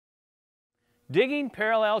Digging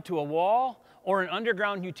parallel to a wall or an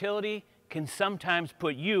underground utility can sometimes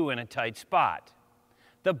put you in a tight spot.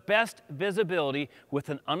 The best visibility with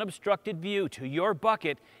an unobstructed view to your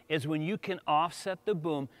bucket is when you can offset the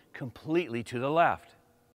boom completely to the left.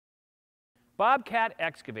 Bobcat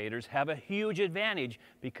excavators have a huge advantage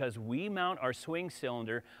because we mount our swing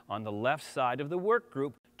cylinder on the left side of the work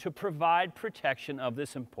group to provide protection of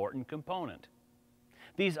this important component.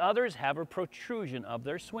 These others have a protrusion of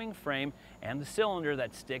their swing frame and the cylinder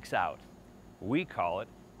that sticks out. We call it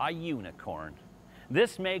a unicorn.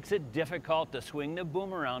 This makes it difficult to swing the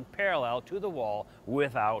boom around parallel to the wall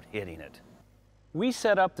without hitting it. We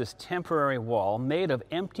set up this temporary wall made of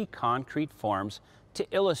empty concrete forms to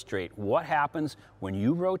illustrate what happens when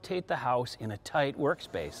you rotate the house in a tight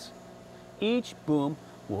workspace. Each boom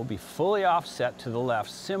will be fully offset to the left,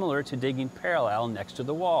 similar to digging parallel next to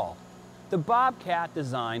the wall. The Bobcat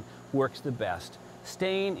design works the best,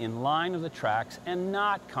 staying in line of the tracks and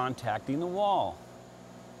not contacting the wall.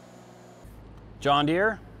 John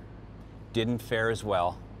Deere didn't fare as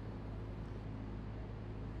well.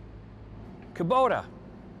 Kubota,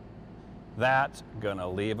 that's gonna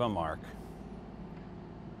leave a mark.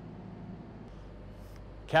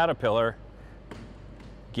 Caterpillar,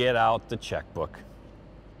 get out the checkbook.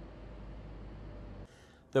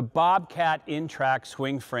 The Bobcat in-track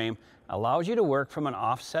swing frame allows you to work from an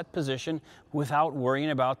offset position without worrying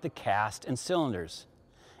about the cast and cylinders.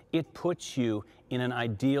 It puts you in an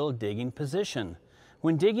ideal digging position.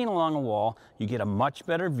 When digging along a wall, you get a much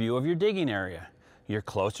better view of your digging area. You're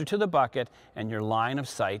closer to the bucket and your line of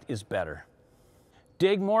sight is better.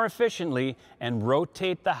 Dig more efficiently and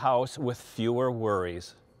rotate the house with fewer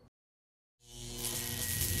worries.